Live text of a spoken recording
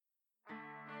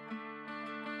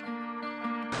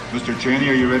Mr. Cheney,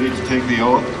 are you ready to take the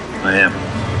oath? I am.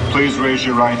 Please raise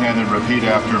your right hand and repeat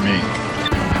after me.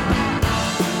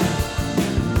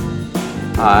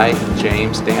 I,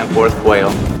 James Danforth Quayle.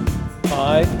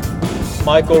 I,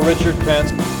 Michael Richard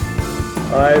Pence.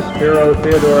 I, Spiro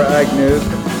Theodore Agnew.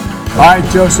 I,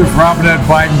 Joseph Robinette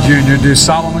Biden Jr., do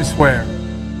solemnly swear.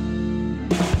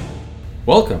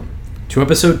 Welcome to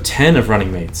episode 10 of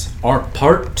Running Mates, our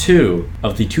part 2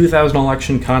 of the 2000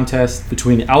 election contest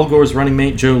between Al Gore's running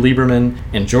mate Joe Lieberman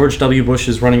and George W.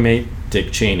 Bush's running mate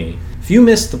Dick Cheney. If you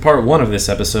missed the part 1 of this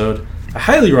episode, I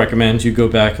highly recommend you go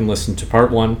back and listen to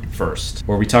part 1 first,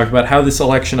 where we talk about how this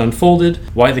election unfolded,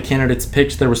 why the candidates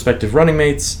picked their respective running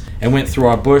mates, and went through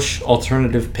our Bush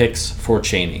alternative picks for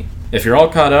Cheney. If you're all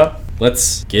caught up,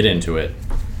 let's get into it.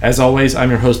 As always,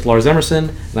 I'm your host, Lars Emerson,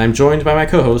 and I'm joined by my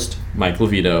co-host, Mike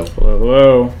Levito.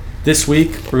 Hello. This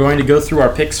week, we're going to go through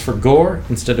our picks for Gore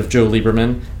instead of Joe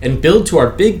Lieberman and build to our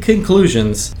big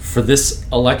conclusions for this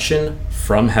election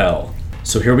from hell.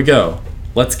 So here we go.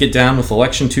 Let's get down with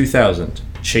Election 2000,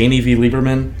 Cheney v.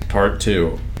 Lieberman, Part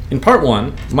 2. In Part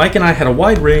 1, Mike and I had a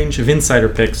wide range of insider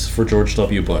picks for George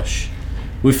W. Bush.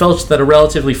 We felt that a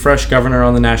relatively fresh governor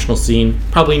on the national scene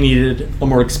probably needed a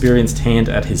more experienced hand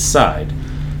at his side.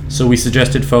 So we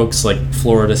suggested folks like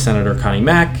Florida Senator Connie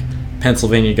Mack,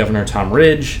 Pennsylvania Governor Tom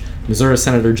Ridge, Missouri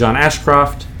Senator John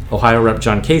Ashcroft, Ohio Rep.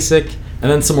 John Kasich, and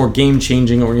then some more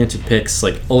game-changing oriented picks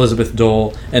like Elizabeth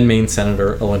Dole and Maine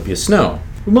Senator Olympia Snowe.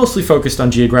 We mostly focused on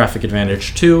geographic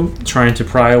advantage too, trying to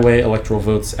pry away electoral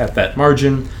votes at that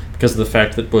margin because of the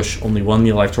fact that Bush only won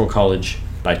the Electoral College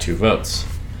by 2 votes.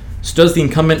 So does the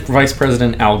incumbent Vice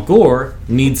President Al Gore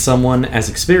need someone as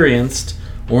experienced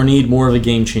or need more of a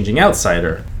game-changing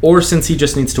outsider? Or since he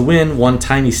just needs to win one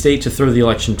tiny state to throw the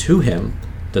election to him,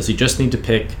 does he just need to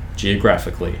pick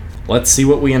geographically? Let's see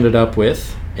what we ended up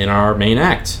with in our main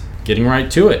act. Getting right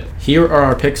to it. Here are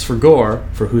our picks for Gore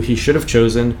for who he should have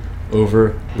chosen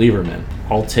over Lieberman.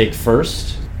 I'll take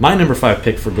first. My number 5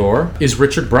 pick for Gore is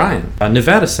Richard Bryan, a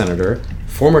Nevada senator,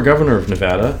 former governor of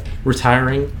Nevada,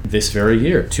 retiring this very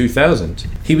year, 2000.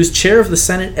 He was chair of the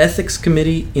Senate Ethics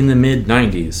Committee in the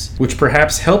mid-90s, which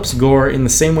perhaps helps Gore in the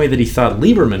same way that he thought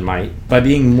Lieberman might, by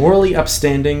being morally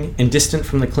upstanding and distant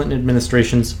from the Clinton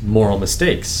administration's moral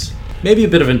mistakes. Maybe a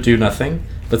bit of a do-nothing,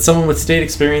 but someone with state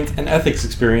experience and ethics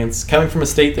experience, coming from a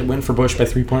state that went for Bush by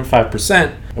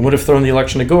 3.5% and would have thrown the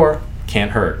election to Gore,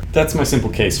 can't hurt. That's my simple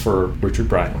case for Richard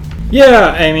Bryan.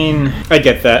 Yeah, I mean, I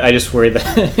get that. I just worry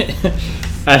that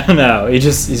I don't know. It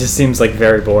just seems like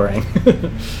very boring.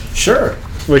 Sure.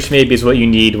 Which maybe is what you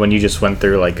need when you just went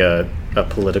through like a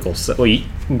political...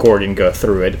 Gore didn't go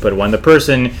through it, but when the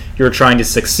person you're trying to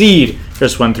succeed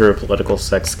just went through a political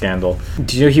sex scandal.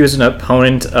 Do you know he was an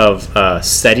opponent of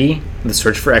SETI, the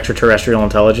Search for Extraterrestrial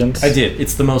Intelligence? I did.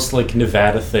 It's the most like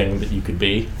Nevada thing that you could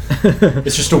be.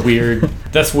 It's just a weird...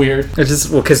 That's weird. It's just,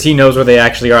 well, because he knows where they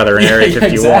actually are. They're in Area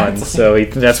 51, exactly. So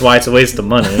that's why it's a waste of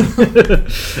money.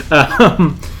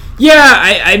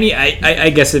 I mean, I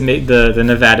guess the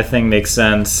Nevada thing makes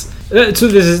sense. So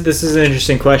this is an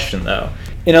interesting question, though.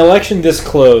 An election this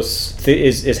close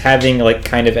is having like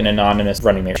kind of an anonymous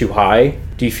running mate too high?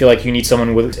 Do you feel like you need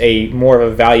someone with a more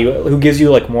of a value who gives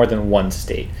you like more than one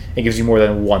state? It gives you more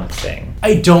than one thing.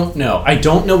 I don't know. I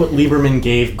don't know what Lieberman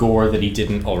gave Gore that he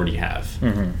didn't already have.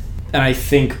 Mm-hmm. And I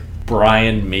think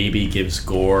Bryan maybe gives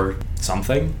Gore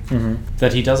something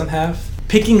that he doesn't have.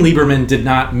 Picking Lieberman did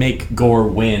not make Gore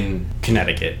win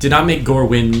Connecticut. Did not make Gore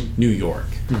win New York.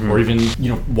 Or even,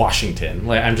 Washington.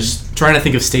 Like, I'm just trying to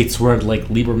think of states where like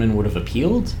Lieberman would have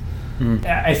appealed.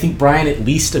 I think Bryan at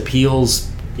least appeals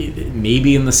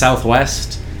maybe in the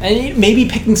Southwest. And maybe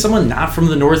picking someone not from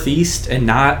the Northeast and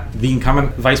not the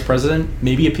incumbent vice president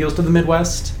maybe appeals to the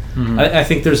Midwest. I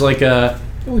think there's like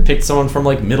we picked someone from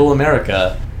like Middle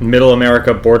America. Middle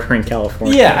America bordering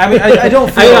California. Yeah, I mean, I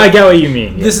don't feel I get what you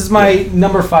mean. This is my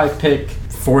number 5 pick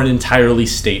for an entirely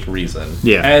state reason.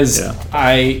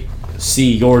 I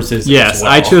see yours as yes,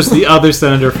 well. I chose the other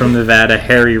senator from Nevada,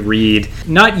 Harry Reid.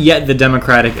 Not yet the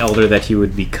Democratic elder that he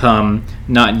would become.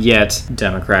 Not yet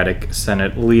Democratic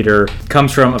Senate leader.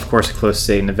 Comes from, of course, a close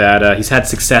state, Nevada. He's had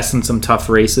success in some tough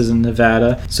races in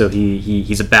Nevada. So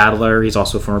he's a battler. He's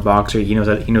also a former boxer. He knows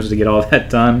how to get all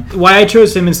that done. Why I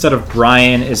chose him instead of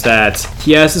Bryan is that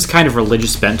he has this kind of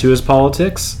religious bent to his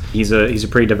politics. He's a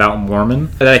pretty devout Mormon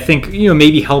that I think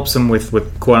maybe helps him with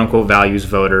quote unquote values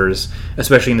voters,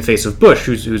 especially in the face of Bush,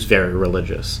 who's very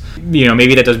religious.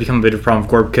 Maybe that does become a bit of a problem for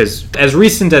Gore because as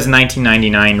recent as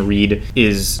 1999, Reid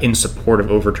is in support of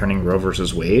overturning Roe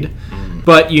versus Wade.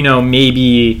 But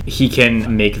maybe he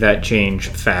can make that change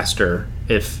faster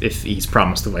if he's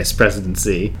promised the vice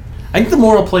presidency. I think the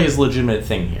moral play is a legitimate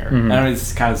thing here. I mean,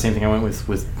 it's kind of the same thing I went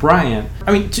with Bryant.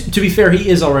 I mean, to be fair, he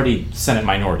is already Senate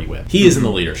Minority Whip. He is in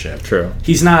the leadership. True.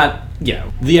 He's not,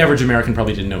 the average American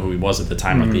probably didn't know who he was at the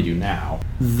time like they do now.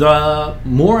 The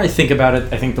more I think about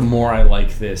it, I think the more I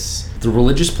like this. The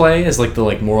religious play is like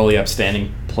the morally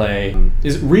upstanding play.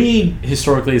 Is Reed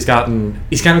historically he's kind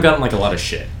of gotten like a lot of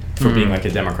shit for being like a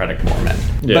Democratic Mormon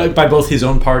by both his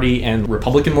own party and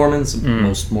Republican Mormons,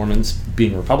 most Mormons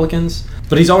being Republicans.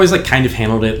 But he's always like kind of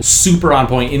handled it super on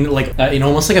point in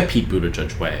almost like a Pete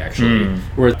Buttigieg way, actually,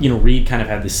 where Reed kind of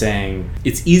had this saying,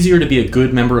 it's easier to be a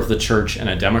good member of the church and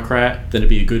a Democrat than to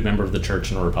be a good member of the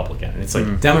church and a Republican. And it's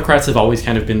like Democrats have always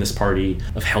kind of been this party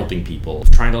of helping people,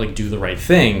 of trying to like do the right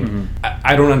thing.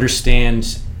 I don't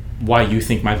understand why you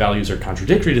think my values are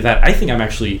contradictory to that. I think I'm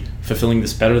actually fulfilling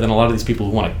this better than a lot of these people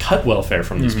who want to cut welfare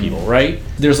from these people, right?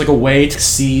 There's like a way to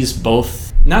seize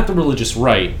both, not the religious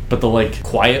right, but the like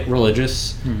quiet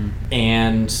religious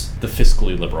and the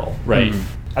fiscally liberal, right?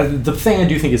 The thing I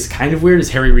do think is kind of weird is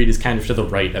Harry Reid is kind of to the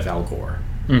right of Al Gore.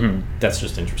 That's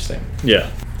just interesting. Yeah.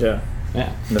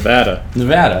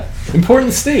 Nevada.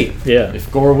 Important state. Yeah.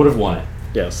 If Gore would have won it.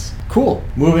 Yes. Cool.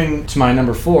 Moving to my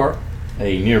number 4,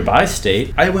 a nearby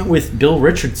state, I went with Bill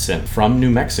Richardson from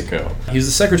New Mexico. He was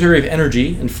the Secretary of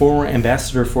Energy and former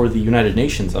ambassador for the United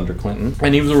Nations under Clinton,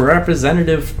 and he was a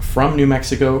representative from New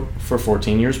Mexico for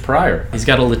 14 years prior. He's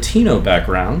got a Latino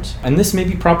background, and this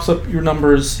maybe props up your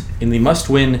numbers in the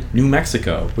must-win New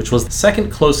Mexico, which was the second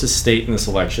closest state in this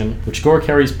election, which Gore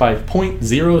carries by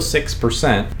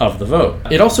 0.06% of the vote.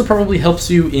 It also probably helps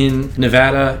you in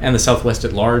Nevada and the Southwest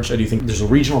at large. I do think there's a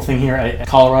regional thing here.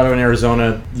 Colorado and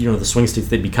Arizona, the swing states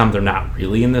they become, they're not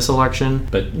really in this election,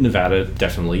 but Nevada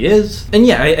definitely is. And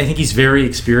I think he's very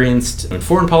experienced in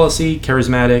foreign policy,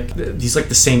 charismatic. He's like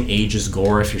the same age as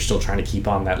Gore if you're still trying to keep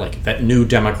on that new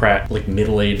Democrat, like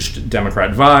middle-aged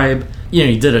Democrat vibe.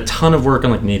 He did a ton of work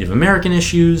on like Native American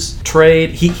issues, trade.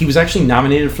 He was actually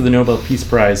nominated for the Nobel Peace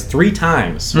Prize 3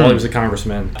 times while he was a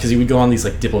congressman because he would go on these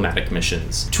like diplomatic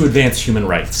missions to advance human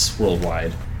rights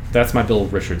worldwide. That's my Bill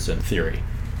Richardson theory.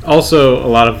 Also, a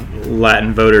lot of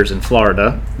Latin voters in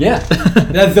Florida. Yeah,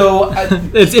 though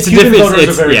it's a Cuban different.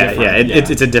 voters are very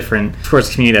different. It's a different. Of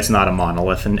course, community that's not a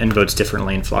monolith and votes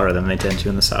differently in Florida than they tend to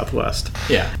in the Southwest.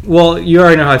 Yeah. Well, you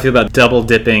already know how I feel about double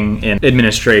dipping in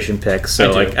administration picks,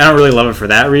 so I don't really love it for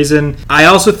that reason. I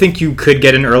also think you could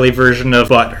get an early version of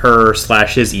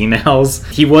 /his emails.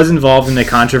 He was involved in a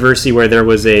controversy where there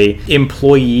was a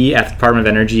employee at the Department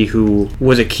of Energy who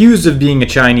was accused of being a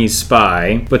Chinese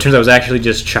spy, but turns out it was actually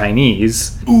just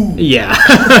Chinese. Ooh. Yeah.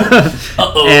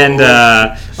 And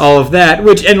all of that,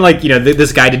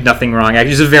 this guy did nothing wrong.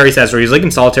 Actually, it's a very sad story. He's like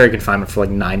in solitary confinement for like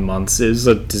 9 months. It was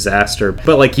a disaster.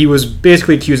 But he was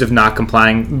basically accused of not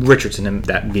complying, Richardson, him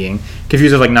that being,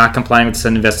 confused of not complying with the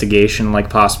Senate investigation,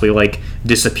 possibly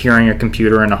disappearing a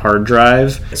computer and a hard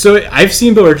drive. So I've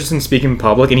seen Bill Richardson speak in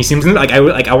public, and he seems I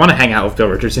want to hang out with Bill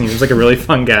Richardson. He seems like a really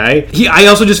fun guy. I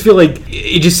also just feel like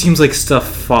it just seems like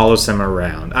stuff follows him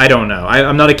around. I don't know.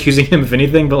 I'm not accusing him of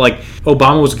anything, but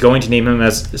Obama was going to name him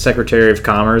as Secretary of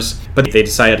Commerce, but they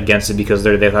decided against it because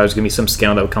they thought it was going to be some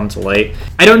scandal that would come to light.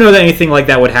 I don't know that anything like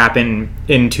that would happen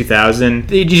in 2000.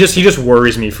 He just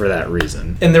worries me for that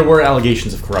reason. And there were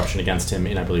allegations of corruption against him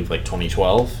in, I believe,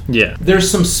 2012. Yeah. There's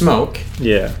some smoke.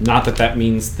 Yeah. Not that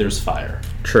means there's fire.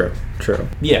 True.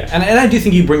 Yeah, and I do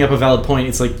think you bring up a valid point.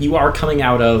 It's you are coming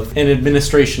out of an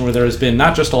administration where there has been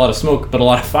not just a lot of smoke, but a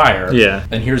lot of fire. Yeah.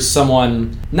 And here's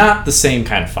someone, not the same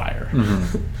kind of fire,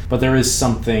 but there is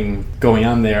something going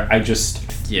on there. This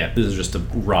is just a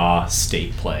raw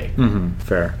state play.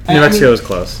 Fair. New Mexico was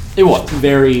close. It was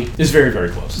very, very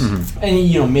close.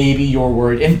 And maybe you're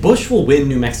worried, and Bush will win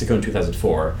New Mexico in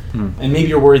 2004, and maybe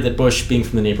you're worried that Bush, being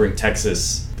from the neighboring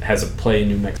Texas, has a play in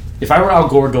New Mexico. If I were Al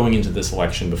Gore going into this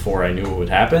election before I knew what would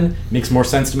happen, it makes more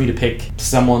sense to me to pick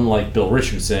someone like Bill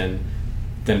Richardson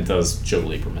than it does Joe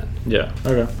Lieberman. Yeah.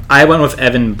 Okay. I went with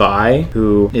Evan Bayh,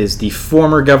 who is the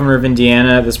former governor of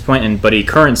Indiana at this point, but a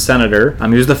current senator.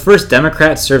 He was the first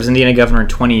Democrat to serve as Indiana governor in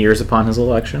 20 years upon his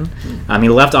election. He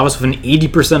left office with an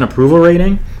 80% approval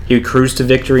rating. He cruised to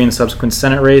victory in the subsequent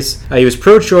Senate race. He was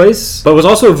pro-choice, but was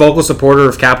also a vocal supporter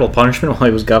of capital punishment while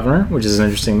he was governor, which is an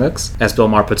interesting mix. As Bill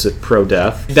Maher puts it,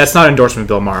 pro-death. That's not an endorsement of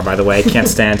Bill Maher, by the way. I can't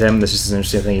stand him. This is just an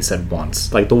interesting thing he said once.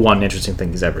 The one interesting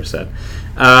thing he's ever said.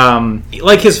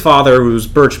 Like his father, who was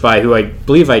Birch Bayh, who I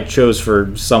believe I chose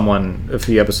for someone a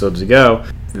few episodes ago.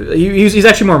 He's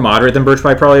actually more moderate than Birch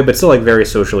Bayh probably, but still very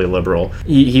socially liberal.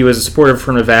 He was a supporter of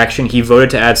affirmative action. He voted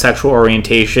to add sexual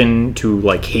orientation to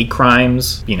hate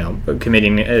crimes,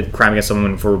 committing a crime against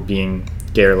someone for being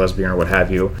gay or lesbian or what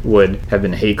have you would have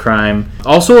been a hate crime.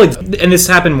 Also, like, and this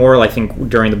happened more, I think,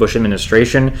 during the Bush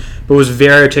administration, but was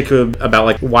very articulate about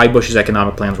like why Bush's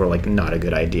economic plans were like not a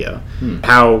good idea.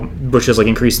 How Bush's like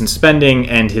increase in spending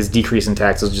and his decrease in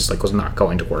taxes just like was not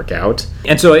going to work out.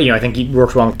 And so, I think he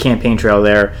worked well on the campaign trail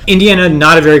there. Indiana,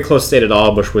 not a very close state at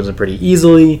all. Bush wins it pretty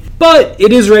easily, but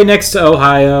it is right next to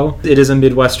Ohio. It is a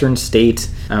Midwestern state.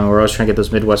 We're always trying to get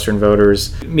those Midwestern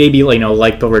voters. Maybe,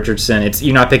 like Bill Richardson,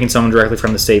 you're not picking someone directly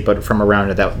from the state, but from around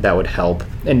it, that would help.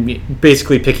 And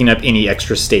basically picking up any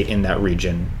extra state in that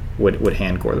region would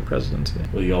hand Gore the presidency.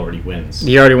 Well, he already wins.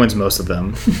 He already wins most of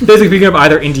them. Basically picking up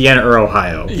either Indiana or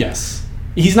Ohio. Yes.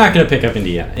 He's not going to pick up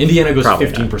Indiana. Indiana goes Probably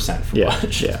 15% for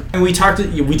Bush. Yeah. And we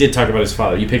did talk about his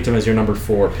father. You picked him as your number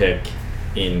 4 pick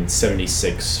in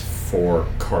 76 for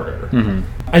Carter. Mm-hmm.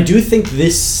 I do think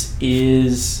this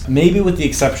is, maybe with the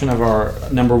exception of our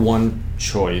number 1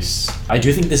 choice, I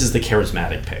do think this is the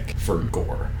charismatic pick for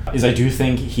Gore. I do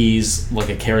think he's like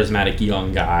a charismatic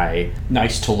young guy,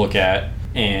 nice to look at,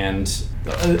 and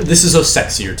this is a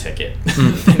sexier ticket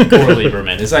than Gore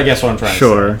Lieberman, is I guess what I'm trying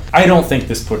to say. I don't think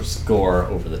this puts Gore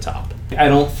over the top. I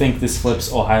don't think this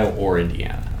flips Ohio or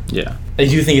Indiana. Yeah. I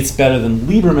do think it's better than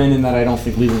Lieberman in that I don't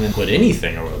think Lieberman put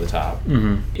anything over the top.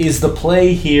 Mm-hmm. Is the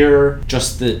play here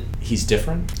just that he's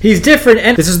different? He's different,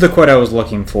 and this is the quote I was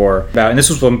looking for about, and this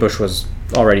was when Bush was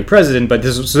already president, but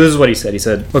this is what he said. He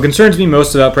said, "What concerns me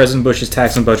most about President Bush's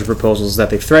tax and budget proposals is that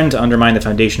they threaten to undermine the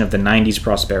foundation of the 90s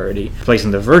prosperity,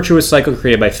 replacing the virtuous cycle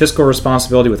created by fiscal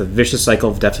responsibility with a vicious cycle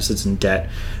of deficits and debt,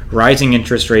 rising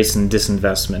interest rates and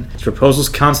disinvestment. His proposals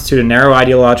constitute a narrow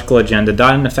ideological agenda,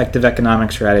 not an effective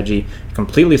economic strategy,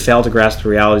 completely fail to grasp the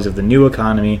realities of the new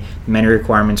economy, and many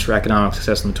requirements for economic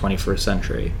success in the 21st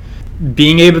century."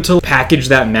 Being able to package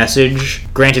that message,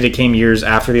 granted it came years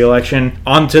after the election,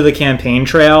 onto the campaign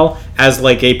trail as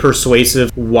like a persuasive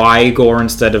why Gore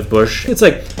instead of Bush. It's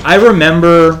like, I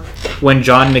remember when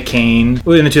John McCain,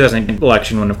 in the 2008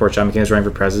 election, when of course John McCain was running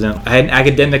for president, I had an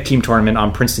academic team tournament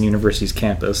on Princeton University's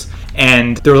campus,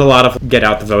 and there was a lot of Get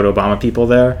Out the Vote Obama people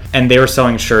there, and they were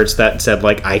selling shirts that said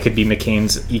like, I could be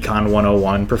McCain's Econ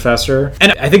 101 professor.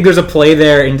 And I think there's a play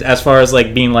there as far as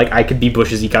like being like, I could be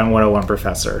Bush's Econ 101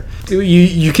 professor.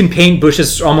 You can paint Bush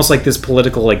as almost like this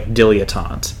political like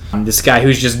dilettante. This guy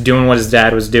who's just doing what his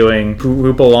dad was doing,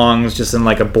 who belongs just in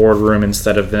like a boardroom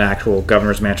instead of an actual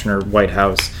governor's mansion or White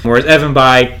House. Whereas Evan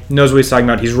Bayh knows what he's talking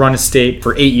about. He's run a state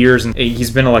for 8 years and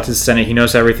he's been elected to the Senate. He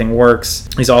knows how everything works.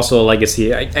 He's also a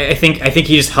legacy. I think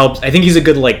he just helps. I think he's a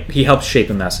good he helps shape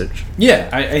a message. Yeah,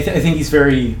 I think he's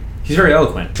very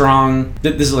eloquent, strong.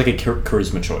 This is like a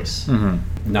charisma choice,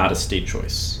 not a state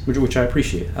choice, which I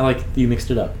appreciate. I like that you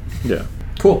mixed it up. Yeah.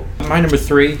 Cool. My number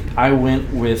 3, I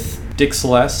went with Dick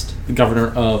Celeste, the governor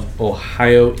of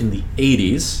Ohio in the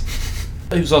 80s.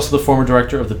 He was also the former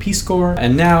director of the Peace Corps,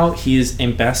 and now he is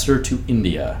ambassador to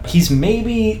India. He's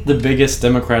maybe the biggest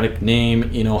Democratic name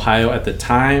in Ohio at the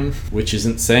time, which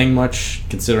isn't saying much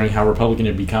considering how Republican it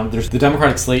had become. The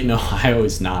Democratic slate in Ohio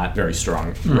is not very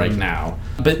strong right now.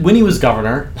 But when he was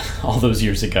governor, all those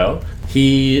years ago,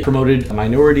 he promoted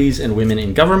minorities and women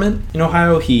in government in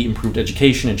Ohio. He improved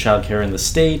education and childcare in the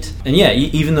state. And yeah,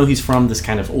 even though he's from this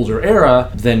kind of older era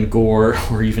than Gore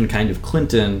or even kind of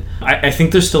Clinton, I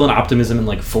think there's still an optimism and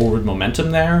like forward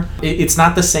momentum there. It's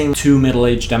not the same 2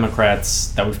 middle-aged Democrats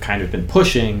that we've kind of been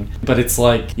pushing, but it's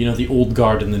like, the old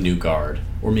guard and the new guard,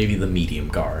 or maybe the medium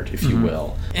guard, if you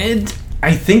will. And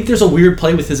I think there's a weird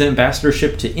play with his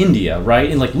ambassadorship to India,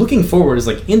 right? And like looking forward is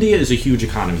like India is a huge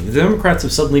economy. The Democrats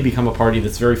have suddenly become a party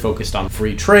that's very focused on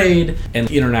free trade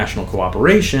and international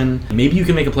cooperation. Maybe you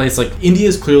can make a play. It's like India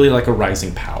is clearly like a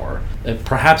rising power,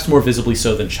 perhaps more visibly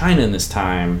so than China in this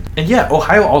time. And yeah,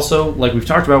 Ohio also, like we've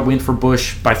talked about, went for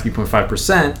Bush by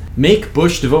 3.5%. Make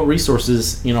Bush devote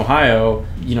resources in Ohio.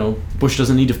 Bush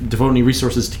doesn't need to devote any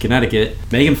resources to Connecticut.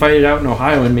 Make him fight it out in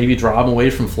Ohio and maybe draw him away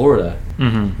from Florida.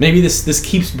 Mm-hmm. Maybe this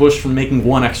keeps Bush from making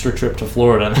one extra trip to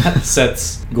Florida, and that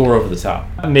sets Gore over the top.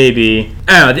 Maybe.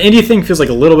 I don't know, the India thing feels like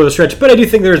a little bit of a stretch, but I do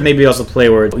think there's maybe also a play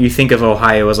where you think of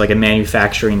Ohio as like a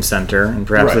manufacturing center, and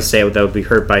perhaps the state that would be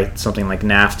hurt by something like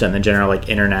NAFTA and the general like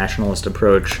internationalist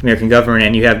approach American government,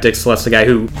 and you have Dick Celeste, a guy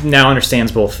who now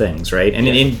understands both things, right?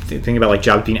 And thinking about like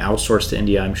jobs being outsourced to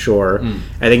India, I'm sure.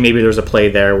 I think maybe there's a play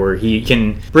there where he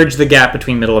can bridge the gap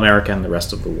between Middle America and the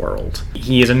rest of the world.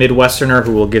 He is a Midwesterner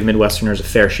who will give Midwesterners a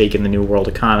fair shake in the new world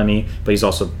economy, but he's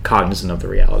also cognizant of the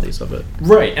realities of it.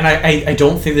 Right, and I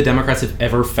don't think the Democrats have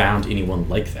ever found anyone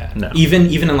like that. No. Even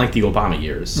in like the Obama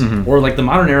years or like the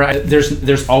modern era,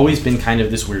 there's always been kind of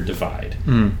this weird divide.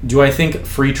 Do I think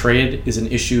free trade is an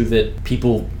issue that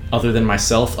people other than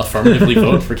myself affirmatively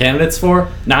vote for candidates for?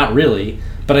 Not really.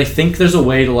 But But I think there's a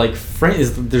way to like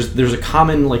there's a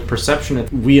common like perception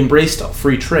that we embraced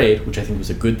free trade, which I think was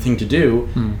a good thing to do,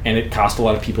 and it cost a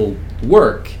lot of people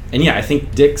work. And yeah, I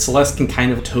think Dick Celeste can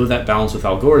kind of toe that balance with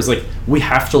Al Gore. Is like, we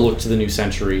have to look to the new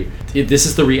century. This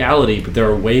is the reality, but there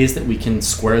are ways that we can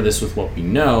square this with what we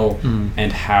know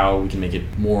and how we can make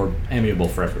it more amiable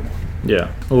for everyone.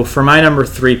 Yeah. Well, for my number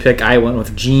 3 pick, I went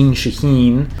with Jeanne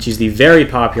Shaheen. She's the very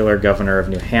popular governor of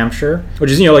New Hampshire,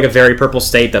 which is, like a very purple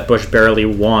state that Bush barely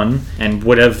won, and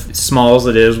would have, small as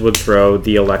it is, would throw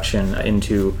the election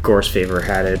into Gore's favor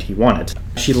had he won it.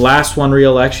 She last won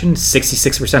re-election,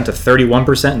 66% to 31%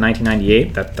 in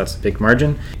 1998. That's a big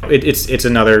margin. It's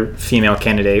another female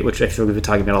candidate, which I feel we've been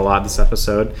talking about a lot this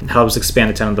episode. Helps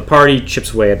expand the tent of the party,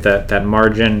 chips away at that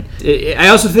margin. I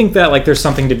also think that like there's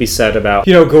something to be said about,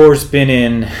 Gore's been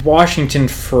in Washington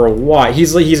for a while.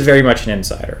 He's very much an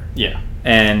insider. Yeah.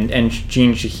 And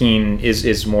Jeanne Shaheen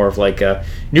is more of like a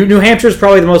New Hampshire is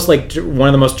probably the most like one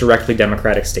of the most directly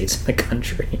Democratic states in the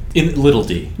country. In little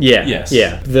d. Yeah. Yes.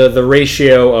 Yeah. The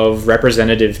ratio of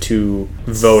representative to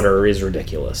voter is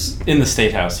ridiculous. In the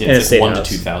state house, yeah. In It's the like state 1 house.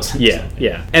 to 2,000. Yeah,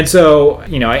 yeah. And so,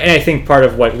 I think part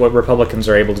of what Republicans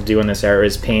are able to do in this era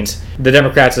is paint the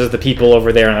Democrats as the people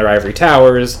over there in their ivory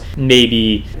towers.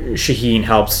 Maybe Shaheen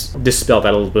helps dispel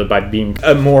that a little bit by being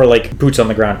a more like boots on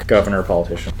the ground governor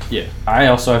politician. Yeah. I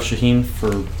also have Shaheen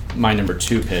for my number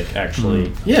 2 pick,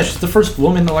 actually. Yeah, she's the first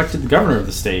woman elected governor of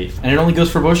the state, and it only goes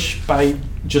for Bush by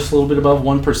just a little bit above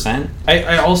 1%.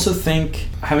 I also think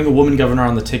having a woman governor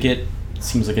on the ticket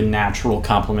seems like a natural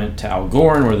compliment to Al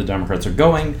Gore and where the Democrats are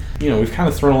going. We've kind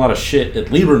of thrown a lot of shit at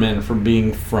Lieberman for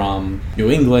being from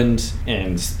New England,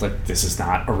 and like this is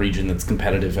not a region that's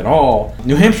competitive at all.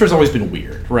 New Hampshire's always been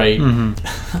weird, right?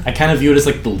 I kind of view it as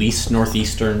like the least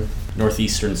northeastern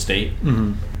state.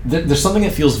 There's something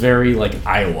that feels very like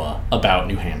Iowa about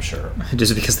New Hampshire.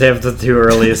 Just because they have the 2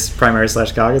 earliest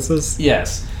primary/caucuses?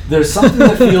 Yes. There's something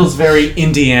that feels very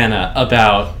Indiana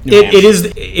about New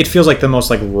Hampshire. It feels like the most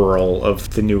like rural of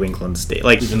the New England state.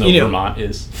 Like, Even though Vermont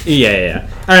is. Yeah.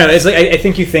 I don't know. It's like I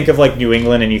think you think of like New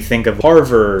England and you think of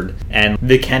Harvard and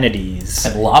the Kennedys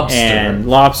And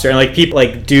lobster. And like people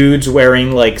like dudes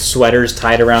wearing like sweaters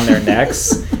tied around their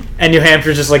necks. And New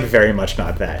Hampshire's just like very much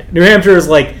not that. New Hampshire is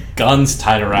like guns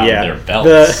tied around their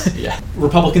belts.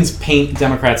 Republicans paint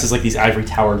Democrats as like these ivory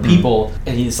towered people,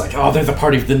 and he's like, oh, they're the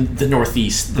party of the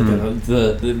Northeast.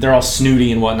 They're all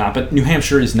snooty and whatnot. But New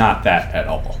Hampshire is not that at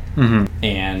all.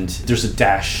 And there's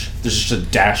just a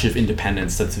dash of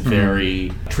independence that's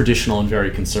very traditional and very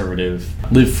conservative.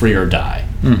 Live free or die.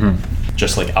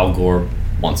 Just like Al Gore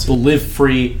wants to live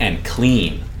free and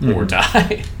clean or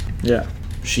die. Yeah.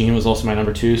 Sheen was also my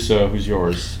number 2, so who's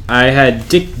yours? I had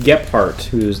Dick Gephardt,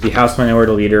 who's the House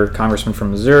Minority Leader, congressman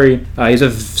from Missouri. He's a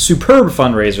superb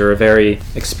fundraiser, a very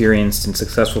experienced and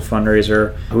successful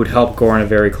fundraiser who would help Gore in a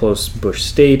very close Bush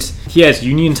state. He has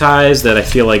union ties that I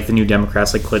feel like the new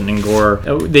Democrats like Clinton and Gore,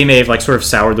 they may have like sort of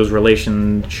soured those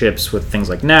relationships with things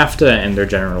like NAFTA, and they're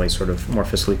generally sort of more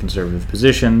fiscally conservative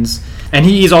positions. And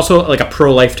he's also like a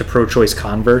pro-life to pro-choice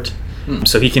convert.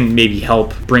 So he can maybe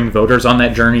help bring voters on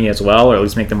that journey as well, or at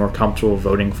least make them more comfortable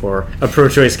voting for a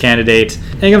pro-choice candidate.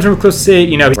 And he comes from a close state,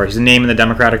 he's a name in the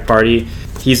Democratic Party.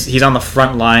 He's on the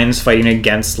front lines fighting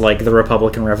against like the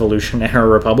Republican Revolution era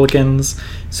Republicans.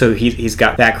 So he's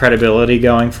got that credibility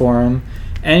going for him.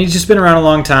 And he's just been around a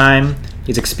long time.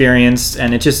 He's experienced,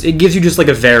 and it gives you just like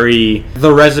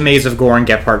the resumes of Gore and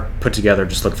Gephardt put together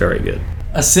just look very good.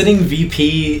 A sitting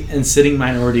VP and sitting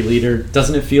minority leader,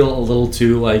 doesn't it feel a little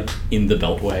too, like, in the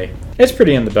Beltway? It's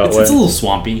pretty in the Beltway. It's a little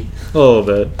swampy. A little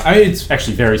bit. It's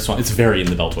actually very swampy. It's very in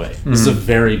the Beltway. This is a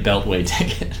very Beltway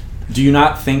ticket. Do you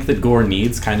not think that Gore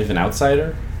needs kind of an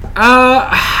outsider?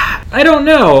 I don't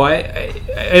know. I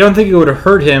don't think it would have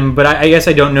hurt him, but I guess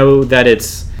I don't know that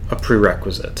it's a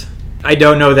prerequisite. I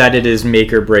don't know that it is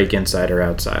make or break insider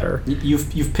outsider.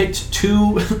 You've picked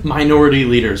 2 minority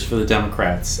leaders for the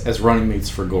Democrats as running mates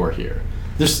for Gore here.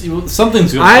 There's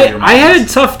something's going through your mind. I had a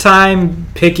tough time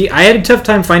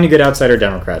finding good outsider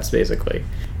Democrats. Basically,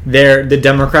 the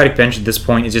Democratic bench at this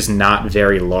point is just not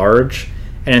very large,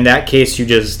 and in that case, you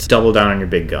just double down on your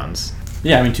big guns.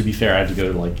 Yeah, I mean, to be fair, I had to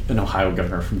go to, like, an Ohio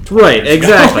governor from 20 Right, years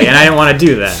exactly, ago. and I didn't want to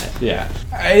do that. Yeah.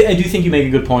 I do think you make a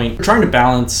good point. Trying to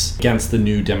balance against the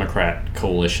new Democrat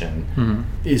coalition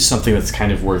is something that's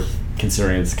kind of worth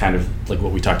considering. It's kind of like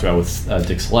what we talked about with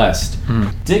Dick Celeste.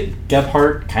 Dick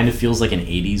Gephardt kind of feels like an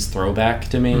 80s throwback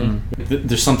to me.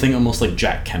 There's something almost like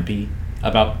Jack Kempe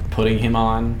about putting him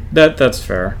on. That's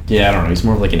fair. Yeah, I don't know. He's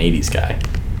more of like an 80s guy.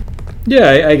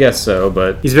 Yeah, I guess so,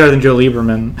 but he's better than Joe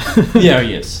Lieberman. Yeah,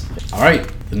 he is. All right,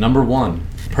 the number 1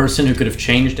 person who could have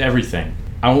changed everything.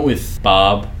 I went with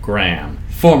Bob Graham,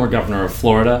 former governor of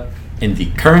Florida and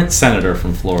the current senator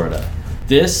from Florida.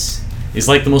 This is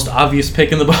like the most obvious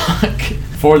pick in the book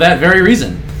for that very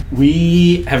reason.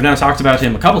 We have now talked about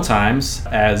him a couple times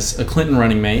as a Clinton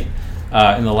running mate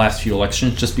in the last few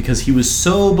elections just because he was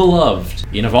so beloved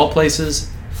in, of all places,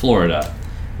 Florida.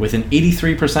 With an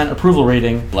 83% approval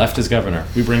rating, left as governor.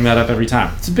 We bring that up every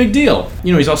time. It's a big deal.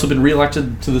 You know, he's also been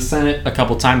reelected to the Senate a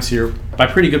couple times here by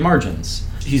pretty good margins.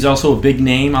 He's also a big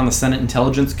name on the Senate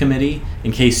Intelligence Committee,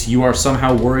 in case you are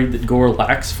somehow worried that Gore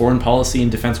lacks foreign policy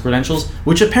and defense credentials,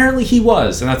 which apparently he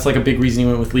was, and that's like a big reason he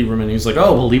went with Lieberman. He was like,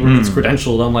 oh, well, Lieberman's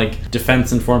credentialed on like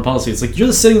defense and foreign policy. It's like, you're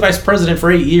the sitting vice president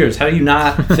for 8 years. How do you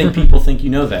not think people think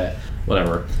you know that?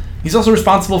 Whatever. He's also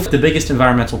responsible for the biggest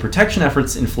environmental protection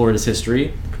efforts in Florida's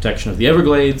history, protection of the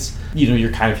Everglades. You know,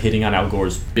 you're kind of hitting on Al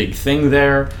Gore's big thing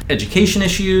there. Education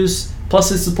issues. Plus,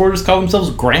 his supporters call themselves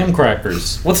graham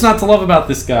crackers. What's not to love about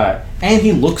this guy? And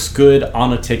he looks good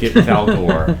on a ticket with Al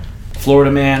Gore.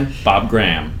 Florida man, Bob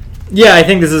Graham. Yeah, I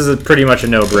think this is pretty much a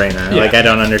no-brainer. Yeah. Like, I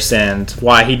don't understand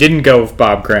why he didn't go with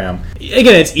Bob Graham.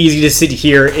 Again, it's easy to sit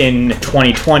here in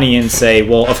 2020 and say,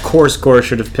 well, of course Gore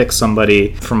should have picked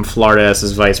somebody from Florida as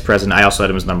his vice president. I also had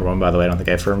him as number one, by the way. I don't think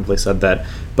I firmly said that.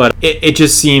 But it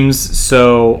just seems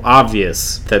so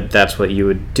obvious that that's what you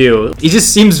would do. He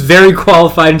just seems very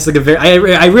qualified. It's like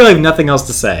I really have nothing else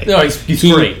to say. No, he's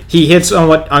great. He hits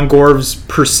on Gore's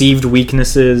perceived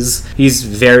weaknesses. He's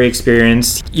very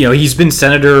experienced. You know, he's been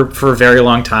senator for a very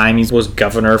long time. He was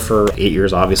governor for 8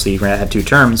 years, obviously. He had 2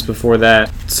 terms before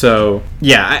that. So,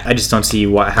 yeah, I just don't see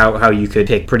how you could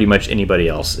pick pretty much anybody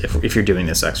else if you're doing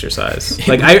this exercise.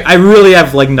 Like, I really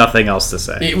have, like, nothing else to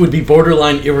say. It would be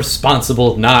borderline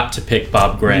irresponsible not to pick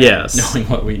Bob Graham, yes. knowing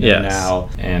what we know now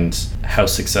and how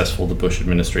successful the Bush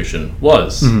administration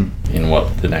was in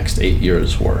what the next 8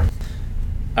 years were.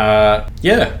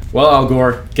 Yeah, well, Al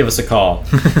Gore, give us a call.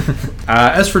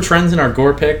 As for trends in our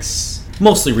Gore picks,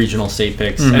 mostly regional state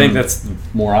picks. I think that's the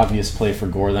more obvious play for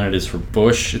Gore than it is for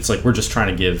Bush. It's like we're just trying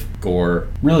to give Gore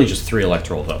really just 3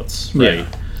 electoral votes, right?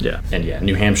 Yeah. And yeah,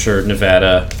 New Hampshire,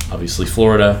 Nevada, obviously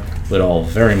Florida would all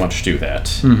very much do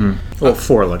that. Well,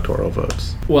 4 electoral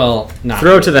votes. Well, not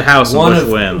Throw it to the House and Bush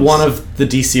wins. One of the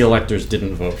DC electors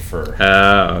didn't vote for.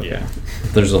 Okay. Yeah.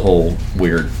 There's a whole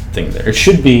weird thing there. It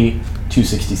should be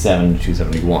 267 to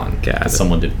 271. Got it.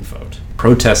 Someone didn't vote.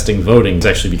 Protesting voting is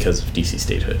actually because of DC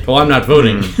statehood. Well, I'm not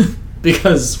voting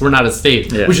because we're not a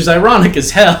state, which is ironic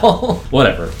as hell.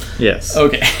 Whatever. Yes.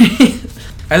 Okay.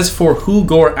 As for who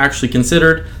Gore actually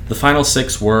considered, the final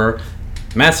 6 were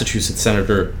Massachusetts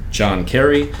Senator John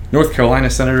Kerry, North Carolina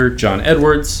Senator John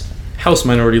Edwards, House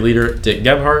Minority Leader Dick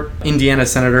Gephardt, Indiana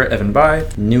Senator Evan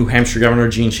Bayh, New Hampshire Governor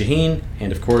Gene Shaheen,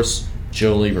 and of course,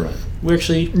 Joe Lieberman. We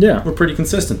actually were pretty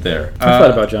consistent there. I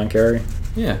thought about John Kerry.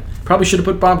 Yeah. Probably should have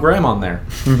put Bob Graham on there.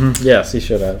 Yes, he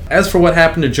should have. As for what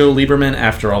happened to Joe Lieberman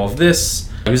after all of this,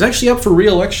 he was actually up for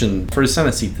re-election for his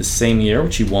Senate seat this same year,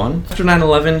 which he won. After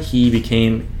 9/11, he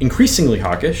became increasingly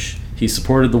hawkish. He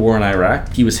supported the war in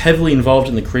Iraq. He was heavily involved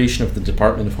in the creation of the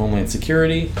Department of Homeland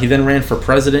Security. He then ran for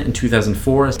president in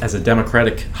 2004 as a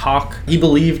Democratic hawk. He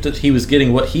believed that he was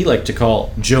getting what he liked to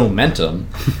call Joe-mentum,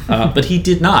 but he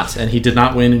did not, and he did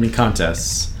not win any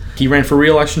contests. He ran for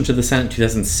re-election to the Senate in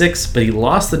 2006, but he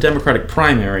lost the Democratic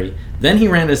primary. Then he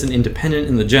ran as an independent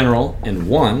in the general and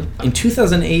won. In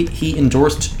 2008, he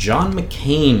endorsed John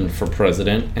McCain for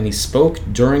president, and he spoke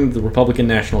during the Republican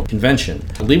National Convention.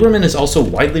 Lieberman is also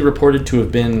widely reported to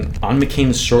have been on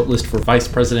McCain's shortlist for vice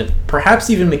president,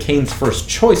 perhaps even McCain's first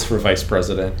choice for vice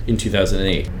president in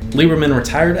 2008. Lieberman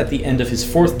retired at the end of his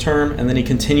 4th term, and then he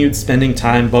continued spending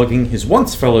time bugging his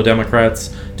once fellow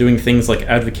Democrats, doing things like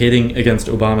advocating against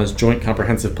Obama's Joint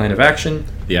Comprehensive Plan of Action,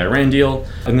 the Iran deal,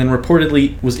 and then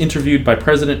reportedly was interviewed by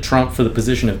President Trump for the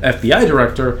position of FBI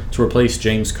director to replace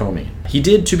James Comey. He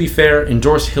did, to be fair,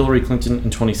 endorse Hillary Clinton in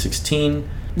 2016.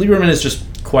 Lieberman is just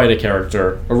quite a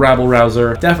character, a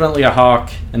rabble-rouser, definitely a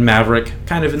hawk and maverick,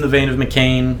 kind of in the vein of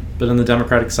McCain, but on the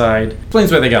Democratic side.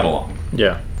 Explains why they got along.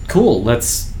 Yeah. Cool,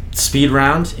 let's speed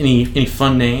round. Any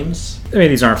fun names? I mean,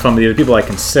 these aren't fun, but these are people I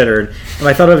considered. And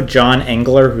I thought of John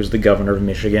Engler, who's the governor of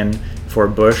Michigan for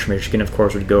Bush. Michigan, of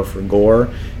course, would go for Gore.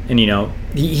 And, you know,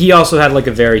 he also had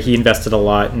he invested a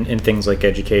lot in things like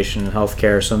education and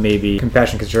healthcare, so maybe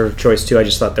compassionate conservative choice too. I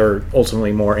just thought there were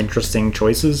ultimately more interesting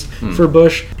choices for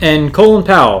Bush. And Colin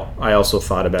Powell, I also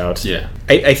thought about. Yeah.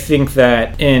 I think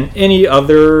that in any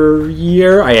other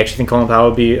year, I actually think Colin Powell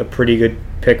would be a pretty good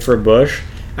pick for Bush.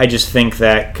 I just think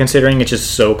that considering it's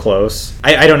just so close,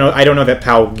 I don't know that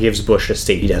Powell gives Bush a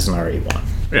state he hasn't already won.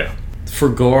 Yeah. For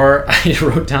Gore, I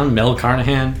wrote down Mel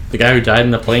Carnahan, the guy who died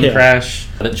in the plane crash.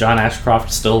 that John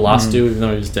Ashcroft still lost to, even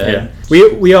though he was dead.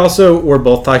 We also were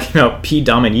both talking about Pete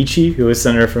Dominici, who was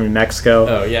senator from New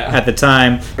Mexico at the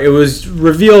time. It was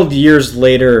revealed years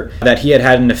later that he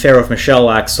had an affair with Michelle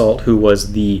Laxalt, who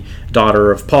was the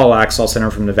daughter of Paul Laxalt,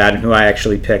 senator from Nevada, who I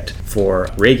actually picked for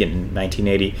Reagan in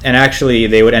 1980. And actually,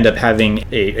 they would end up having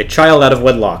a child out of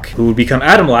wedlock, who would become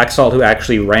Adam Laxalt, who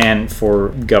actually ran for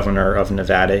governor of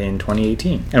Nevada in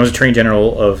 2018, and was Attorney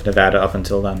General of Nevada up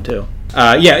until then, too.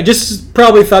 Just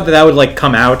probably thought that would, like,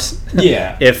 come out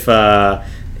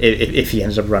if he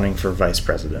ends up running for vice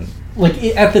president. Like,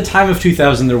 at the time of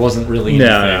 2000, there wasn't really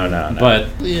anything. No. But,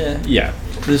 yeah,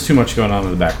 there's too much going on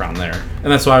in the background there.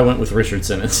 And that's why I went with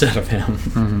Richardson instead of him.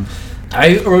 Mm-hmm.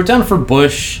 I wrote down for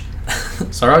Bush,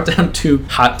 so I wrote down 2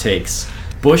 hot takes.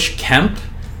 Bush Kemp.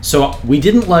 So we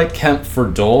didn't like Kemp for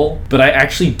Dole, but I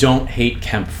actually don't hate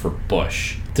Kemp for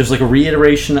Bush. There's like a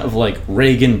reiteration of like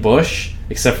Reagan-Bush,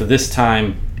 except for this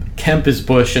time, Kemp is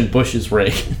Bush and Bush is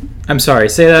Reagan. I'm sorry,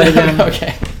 say that again.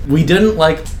 Okay. We didn't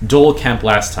like Dole Kemp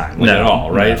last time, at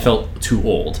all, right? No. It felt too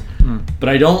old. But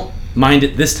I don't mind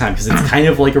it this time because it's kind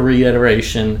of like a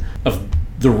reiteration of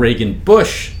the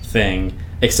Reagan-Bush thing,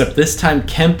 except this time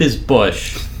Kemp is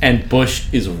Bush and Bush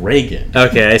is Reagan.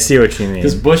 Okay, I see what you mean.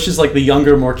 Because Bush is like the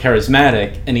younger, more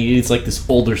charismatic, and he needs like this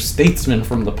older statesman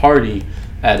from the party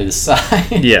at his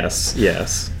side. Yes.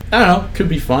 I don't know. Could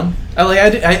be fun.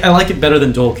 I like it better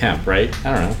than Dole Kemp, right?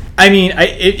 I don't know. I mean,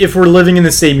 if we're living in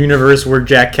the same universe where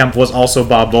Jack Kemp was also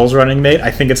Bob Dole's running mate, I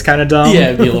think it's kind of dumb. Yeah,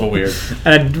 it'd be a little weird.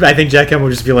 And I think Jack Kemp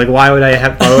would just be like, why would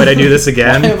I do this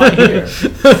again? Why am I here?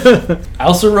 I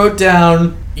also wrote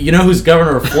down, you know who's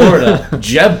governor of Florida?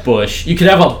 Jeb Bush. You could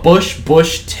have a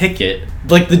Bush ticket.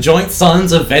 Like the joint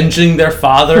sons avenging their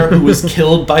father who was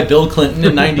killed by Bill Clinton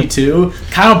in 92.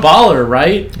 Kind of baller,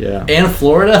 right? Yeah. And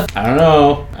Florida? I don't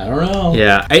know.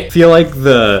 Yeah, I feel like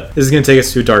this is going to take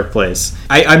us to a dark place.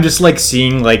 I'm just like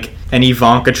seeing like an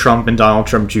Ivanka Trump and Donald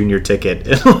Trump Jr. ticket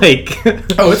in like...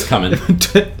 Oh, it's coming.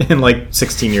 in like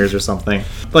 16 years or something.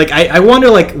 Like, I wonder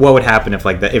like what would happen if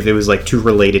it was like 2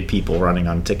 related people running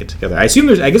on a ticket together. I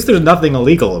guess there's nothing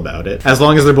illegal about it, as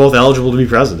long as they're both eligible to be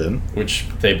president. Which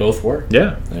they both were.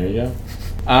 Yeah. There you go.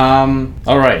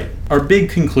 All right. Our big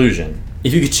conclusion.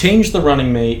 If you could change the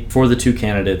running mate for the 2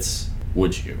 candidates,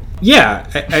 would you? Yeah,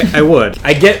 I would.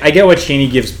 I get what Cheney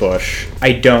gives Bush.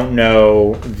 I don't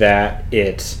know that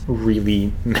it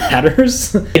really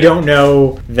matters. I don't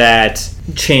know that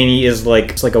Cheney is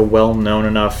like a well-known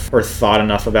enough or thought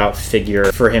enough about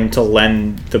figure for him to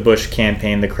lend the Bush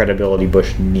campaign the credibility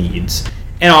Bush needs.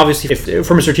 And obviously, if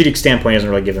from a strategic standpoint, it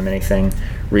doesn't really give him anything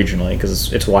regionally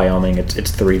because it's Wyoming. It's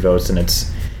 3 votes and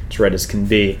it's red as can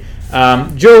be.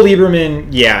 Joe Lieberman,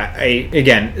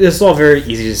 again, this is all very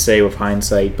easy to say with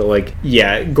hindsight, but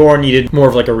Gore needed more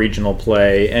of like a regional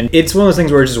play, and it's one of those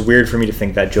things where it's just weird for me to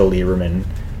think that Joe Lieberman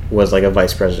was like a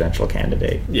vice presidential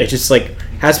candidate. Yeah. It just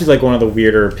has to be like one of the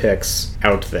weirder picks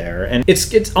out there, and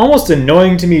it's almost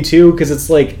annoying to me too because it's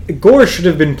like Gore should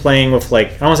have been playing with I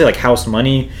don't want to say house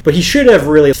money, but he should have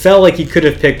really felt like he could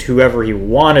have picked whoever he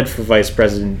wanted for vice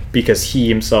president because he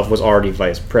himself was already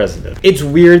vice president. It's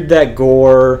weird that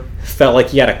Gore felt like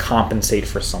he had to compensate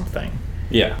for something.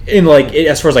 Yeah. In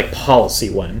as far as policy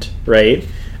went, right?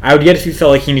 I would get if he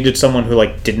felt like he needed someone who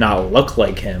did not look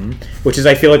like him, which is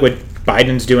I feel like what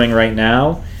Biden's doing right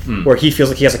now, where he feels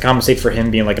like he has to compensate for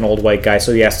him being an old white guy,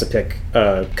 so he has to pick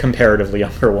a comparatively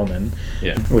younger woman,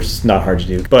 which is not hard to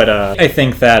do. But I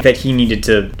think that he needed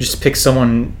to just pick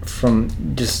someone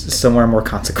from just somewhere more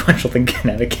consequential than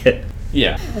Connecticut.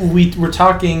 Yeah. We were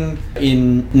talking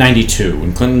in 92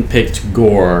 when Clinton picked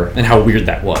Gore and how weird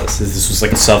that was. This was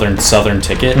a southern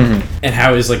ticket, and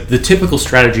how is the typical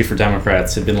strategy for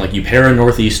Democrats had been you pair a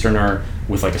Northeasterner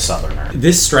with a Southerner.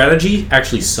 This strategy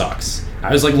actually sucks.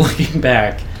 I was looking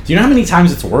back. Do you know how many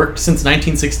times it's worked since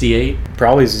 1968?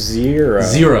 Probably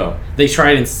zero. They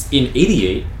tried in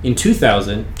 88, in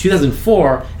 2000,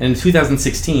 2004, and in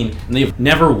 2016, and they've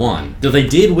never won. Though they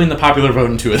did win the popular vote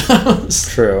in 2 of those.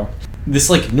 True.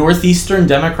 This Northeastern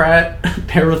Democrat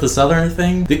paired with the Southern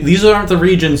thing, these aren't the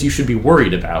regions you should be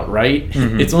worried about, right?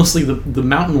 It's mostly the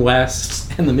Mountain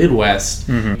West and the Midwest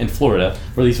and Florida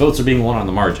where these votes are being won on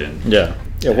the margin. Yeah.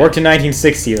 It worked in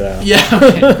 1960 though. Yeah,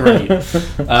 okay, great.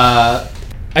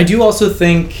 I do also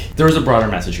think there was a broader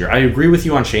message here. I agree with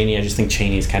you on Cheney. I just think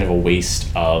Cheney is kind of a waste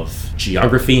of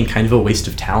geography and kind of a waste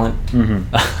of talent.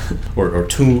 or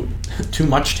too too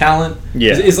much talent.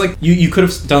 Yeah. It's like you could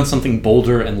have done something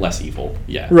bolder and less evil.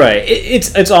 Yeah. Right.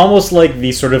 It's almost like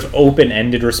the sort of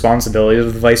open-ended responsibilities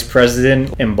of the vice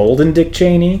president emboldened Dick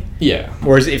Cheney. Yeah.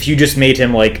 Whereas if you just made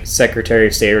him like Secretary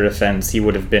of State or Defense, he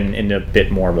would have been in a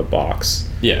bit more of a box.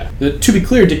 Yeah. To be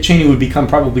clear, Dick Cheney would become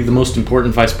probably the most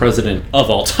important vice president of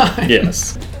all time.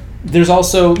 Yes. There's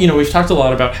also, we've talked a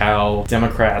lot about how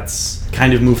Democrats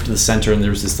kind of moved to the center and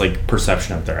there's this like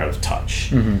perception out there out of touch.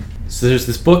 Mm-hmm. So there's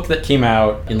this book that came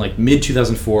out in like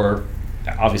mid-2004,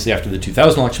 obviously after the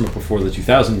 2000 election, but before the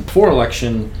 2004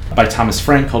 election, by Thomas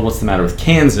Frank called What's the Matter with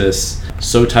Kansas,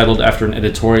 so titled after an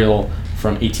editorial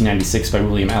from 1896 by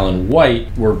William Allen White,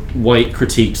 where White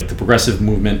critiqued the progressive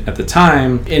movement at the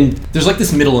time. And there's like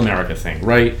this middle America thing,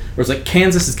 right? Where it's like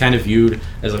Kansas is kind of viewed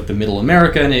as like the middle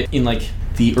America, and in like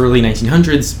the early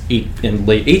 1900s and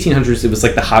late 1800s, it was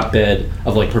like the hotbed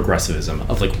of like progressivism,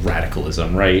 of like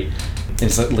radicalism, right? And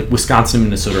it's like Wisconsin and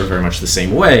Minnesota are very much the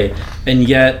same way, and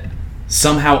yet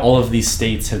somehow all of these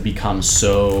states have become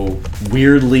so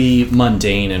weirdly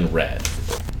mundane and red.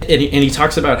 And he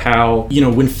talks about how,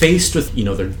 when faced with,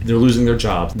 they're losing their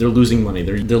jobs, they're losing money,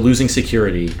 they're losing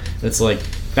security. It's like,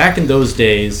 back in those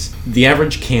days, the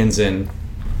average Kansan,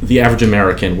 the average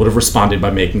American would have responded by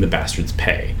making the bastards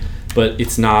pay. But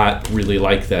it's not really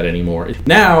like that anymore.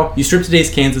 Now, you strip today's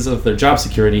Kansans of their job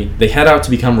security, they head out to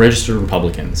become registered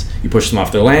Republicans. You push them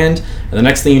off their land, and the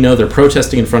next thing you know, they're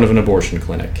protesting in front of an abortion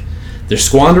clinic. They're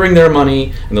squandering their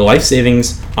money and their life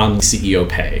savings on CEO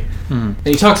pay. Mm-hmm. And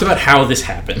he talks about how this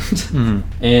happened.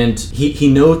 Mm-hmm. And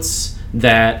he notes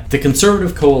that the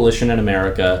conservative coalition in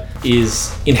America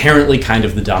is inherently kind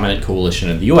of the dominant coalition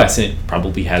in the U.S., and it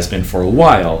probably has been for a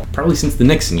while, probably since the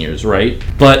Nixon years, right?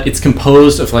 But it's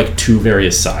composed of like two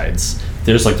various sides.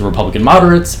 There's like the Republican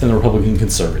moderates and the Republican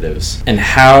conservatives, and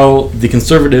how the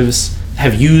conservatives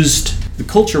have used the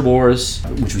culture wars,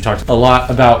 which we talked a lot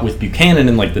about with Buchanan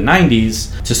in like the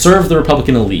 90s, to serve the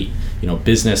Republican elite,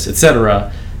 business,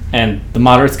 etc., and the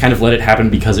moderates kind of let it happen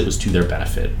because it was to their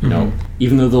benefit.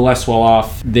 Even though the less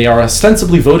well-off, they are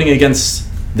ostensibly voting against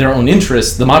their own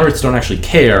interests, the moderates don't actually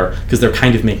care because they're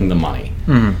kind of making the money.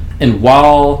 Mm-hmm. And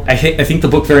while I think the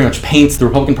book very much paints the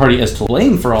Republican Party as to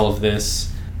blame for all of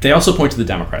this, they also point to the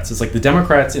Democrats. It's like the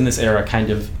Democrats in this era kind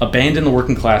of abandoned the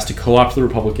working class to co-opt the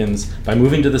Republicans by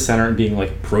moving to the center and being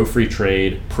like pro-free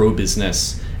trade,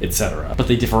 pro-business, etc. But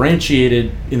they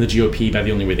differentiated in the GOP by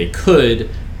the only way they could,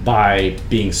 by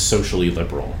being socially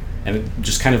liberal. And it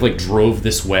just kind of like drove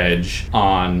this wedge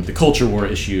on the culture war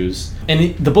issues.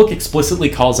 And the book explicitly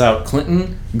calls out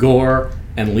Clinton, Gore,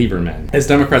 and Lieberman as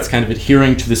Democrats kind of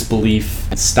adhering to this belief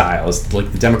and style, as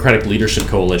like the Democratic Leadership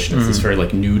Coalition. It's this very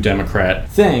like new Democrat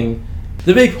thing.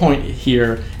 The big point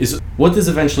here is what this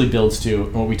eventually builds to,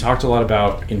 and what we talked a lot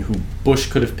about in who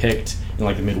Bush could have picked in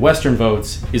like the Midwestern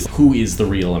votes, is who is the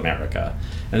real America.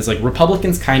 And it's like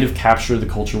Republicans kind of capture the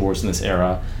culture wars in this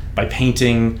era by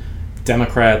painting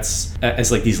Democrats as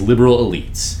like these liberal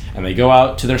elites. And they go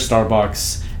out to their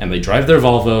Starbucks and they drive their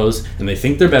Volvos and they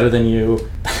think they're better than you.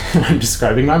 I'm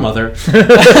describing my mother.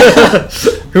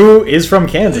 Who is from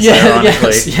Kansas,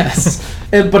 ironically. Yes.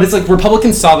 But it's like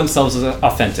Republicans saw themselves as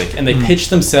authentic, and they pitched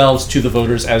themselves to the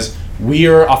voters as, we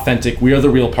are authentic, we are the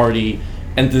real party.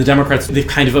 And the Democrats, they've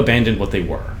kind of abandoned what they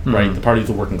were, right? The party of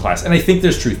the working class. And I think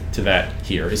there's truth to that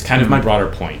here, is kind of my broader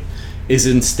point. Is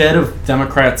instead of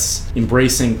Democrats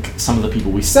embracing some of the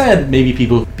people we said, maybe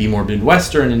people be more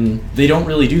Midwestern, and they don't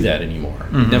really do that anymore.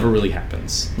 It never really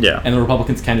happens. Yeah. And the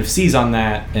Republicans kind of seize on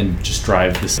that and just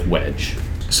drive this wedge.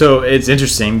 So it's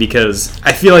interesting because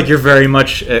I feel like you're very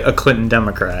much a Clinton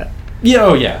Democrat. Yeah,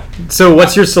 oh yeah. So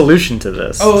what's your solution to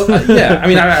this? Yeah. I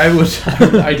mean, I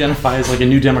would identify as like a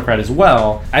new Democrat as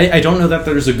well. I don't know that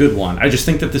there's a good one. I just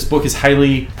think that this book is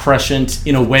highly prescient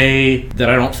in a way that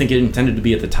I don't think it intended to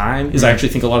be at the time. I actually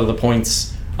think a lot of the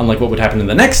points, unlike what would happen in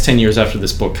the next 10 years after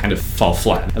this book, kind of fall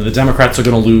flat. And the Democrats are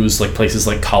going to lose like places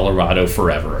like Colorado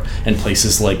forever, and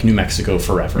places like New Mexico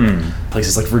forever,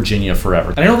 places like Virginia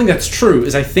forever. And I don't think that's true,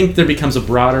 I think there becomes a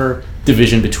broader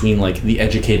division between like the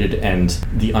educated and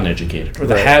the uneducated, or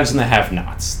the haves and the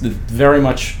have-nots, that very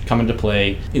much come into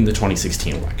play in the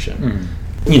 2016 election.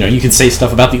 You can say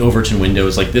stuff about the Overton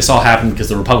windows, like this all happened because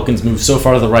the Republicans moved so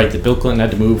far to the right that Bill Clinton had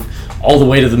to move all the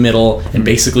way to the middle and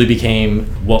basically became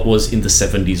what was in the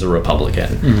 70s a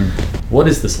Republican. What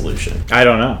is the solution? I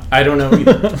don't know. I don't know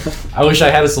either. I wish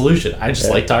I had a solution. I just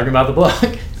like talking about the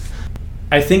book.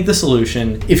 I think the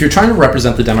solution, if you're trying to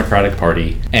represent the Democratic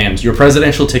Party and your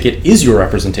presidential ticket is your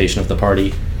representation of the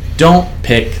party, don't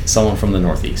pick someone from the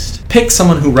Northeast. Pick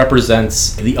someone who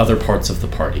represents the other parts of the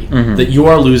party that you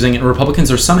are losing, and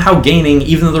Republicans are somehow gaining,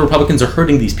 even though the Republicans are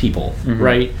hurting these people,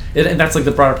 right? And that's like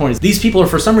the broader point. Is these people are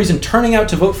for some reason turning out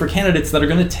to vote for candidates that are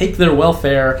going to take their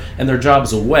welfare and their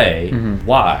jobs away.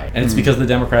 Why? And it's because the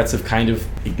Democrats have kind of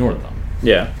ignored them.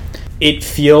 Yeah. It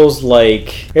feels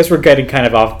like, I guess we're getting kind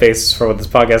of off base for what this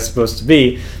podcast is supposed to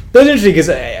be. But it's interesting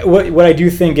because what I do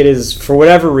think it is, for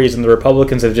whatever reason, the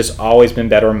Republicans have just always been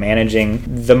better managing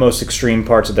the most extreme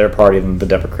parts of their party than the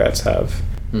Democrats have.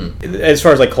 As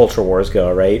far as like culture wars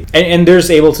go, right? And they're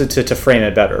just able to frame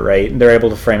it better, right? They're able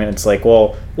to frame it. It's like,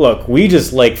 well, look, we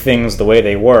just like things the way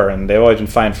they were, and they've always been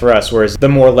fine for us. Whereas the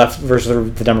more left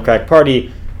versus the Democratic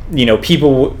Party, you know,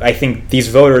 people, I think these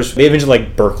voters, they eventually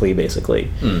like Berkeley, basically.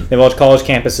 They have all college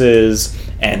campuses,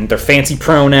 and their fancy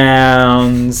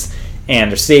pronouns, and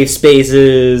their safe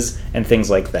spaces, and things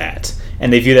like that.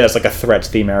 And they view that as like a threat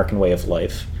to the American way of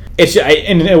life.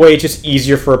 In a way, it's just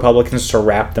easier for Republicans to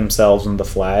wrap themselves in the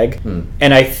flag.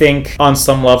 And I think on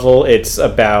some level, it's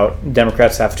about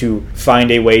Democrats have to find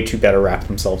a way to better wrap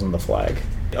themselves in the flag.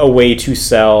 A way to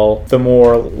sell the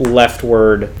more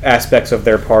leftward aspects of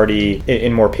their party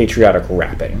in more patriotic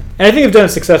wrapping. And I think they've done it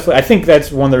successfully. I think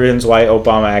that's one of the reasons why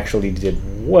Obama actually did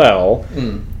well,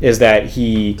 is that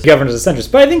he governed as a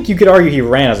centrist. But I think you could argue he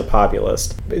ran as a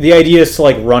populist. The idea is to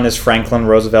like run as Franklin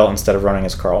Roosevelt instead of running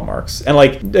as Karl Marx. And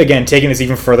like, again, taking this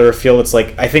even further afield, it's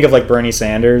like, I think of like Bernie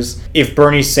Sanders. If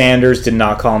Bernie Sanders did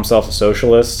not call himself a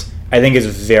socialist, I think it's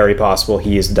very possible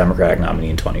he is the Democratic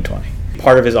nominee in 2020.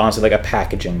 Part of it is honestly like a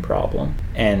packaging problem,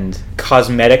 and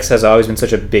cosmetics has always been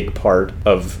such a big part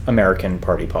of American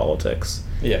party politics.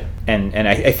 Yeah. And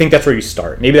I think that's where you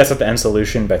start. Maybe that's not the end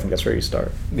solution, but I think that's where you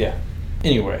start. Yeah.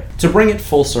 Anyway, to bring it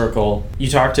full circle, you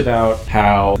talked about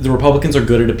how the Republicans are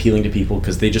good at appealing to people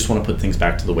because they just want to put things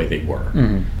back to the way they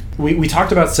were. We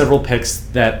talked about several picks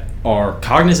that are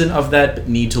cognizant of that but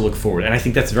need to look forward, and I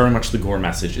think that's very much the Gore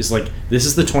message. It's like, this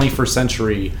is the 21st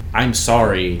century, I'm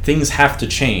sorry, things have to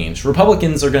change.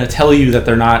 Republicans are going to tell you that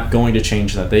they're not going to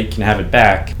change, that they can have it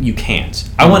back. You can't.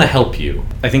 I want to help you.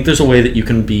 I think there's a way that you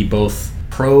can be both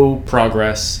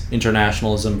pro-progress,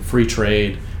 internationalism, free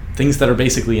trade, things that are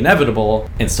basically inevitable,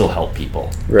 and still help people.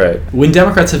 Right. When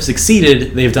Democrats have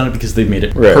succeeded, they've done it because they've made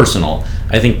it personal.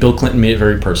 I think Bill Clinton made it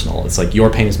very personal. It's like, your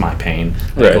pain is my pain.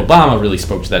 I think Obama really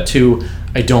spoke to that too.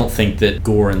 I don't think that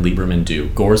Gore and Lieberman do.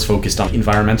 Gore's focused on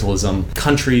environmentalism,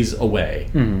 countries away.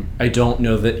 I don't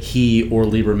know that he or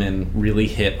Lieberman really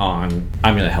hit on,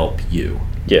 I'm going to help you.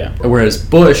 Yeah. Whereas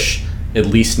Bush at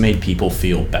least made people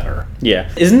feel better.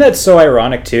 Yeah. Isn't that so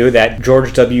ironic too, that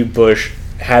George W. Bush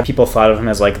had people thought of him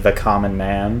as like the common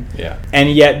man. Yeah. And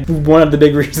yet one of the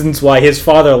big reasons why his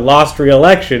father lost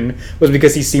re-election was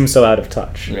because he seemed so out of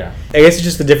touch. Yeah. I guess it's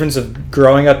just the difference of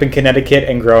growing up in Connecticut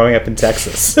and growing up in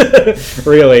Texas.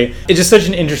 Really. It's just such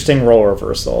an interesting role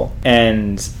reversal.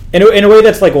 And in a way,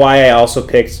 that's like why I also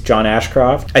picked John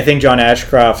Ashcroft. I think John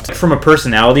Ashcroft, from a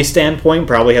personality standpoint,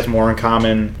 probably has more in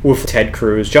common with Ted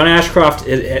Cruz. John Ashcroft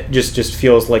it just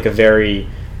feels like a very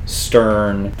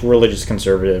stern, religious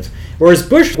conservative. Whereas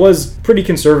Bush was pretty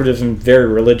conservative and very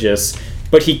religious,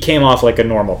 but he came off like a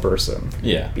normal person.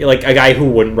 Yeah. Like a guy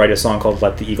who wouldn't write a song called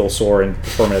Let the Eagle Soar and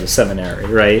perform it at a seminary,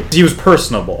 right? He was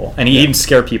personable, and he didn't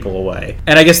scare people away.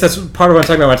 And I guess that's part of what I'm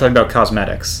talking about when I'm talking about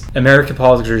cosmetics. American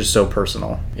politics are just so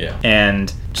personal. Yeah.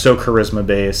 And so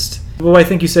charisma-based. What I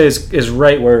think you say is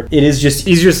right, where it is just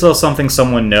easier to sell something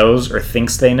someone knows or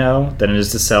thinks they know than it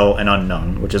is to sell an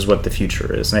unknown, which is what the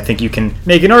future is. And I think you can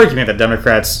make an argument that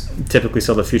Democrats typically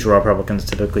sell the future while Republicans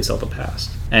typically sell the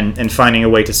past. And finding a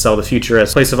way to sell the future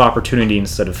as a place of opportunity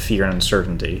instead of fear and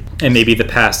uncertainty. And maybe the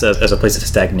past as a place of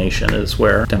stagnation is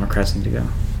where Democrats need to go.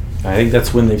 I think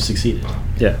that's when they've succeeded.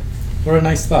 Yeah. What a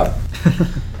nice thought.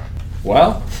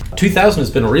 Well, 2000 has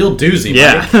been a real doozy,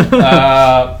 Yeah.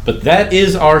 Mike. But that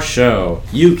is our show.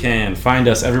 You can find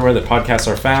us everywhere that podcasts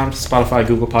are found: Spotify,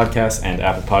 Google Podcasts, and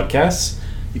Apple Podcasts.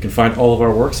 You can find all of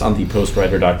our works on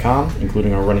thepostwriter.com,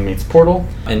 including our Running Mates portal.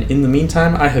 And in the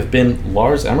meantime, I have been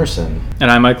Lars Emerson. And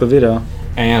I'm Mike Levito.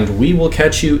 And we will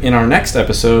catch you in our next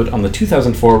episode on the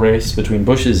 2004 race between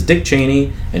Bush's Dick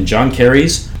Cheney and John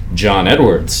Kerry's John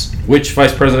Edwards. Which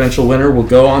vice presidential winner will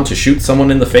go on to shoot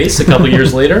someone in the face a couple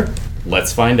years later?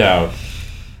 Let's find out.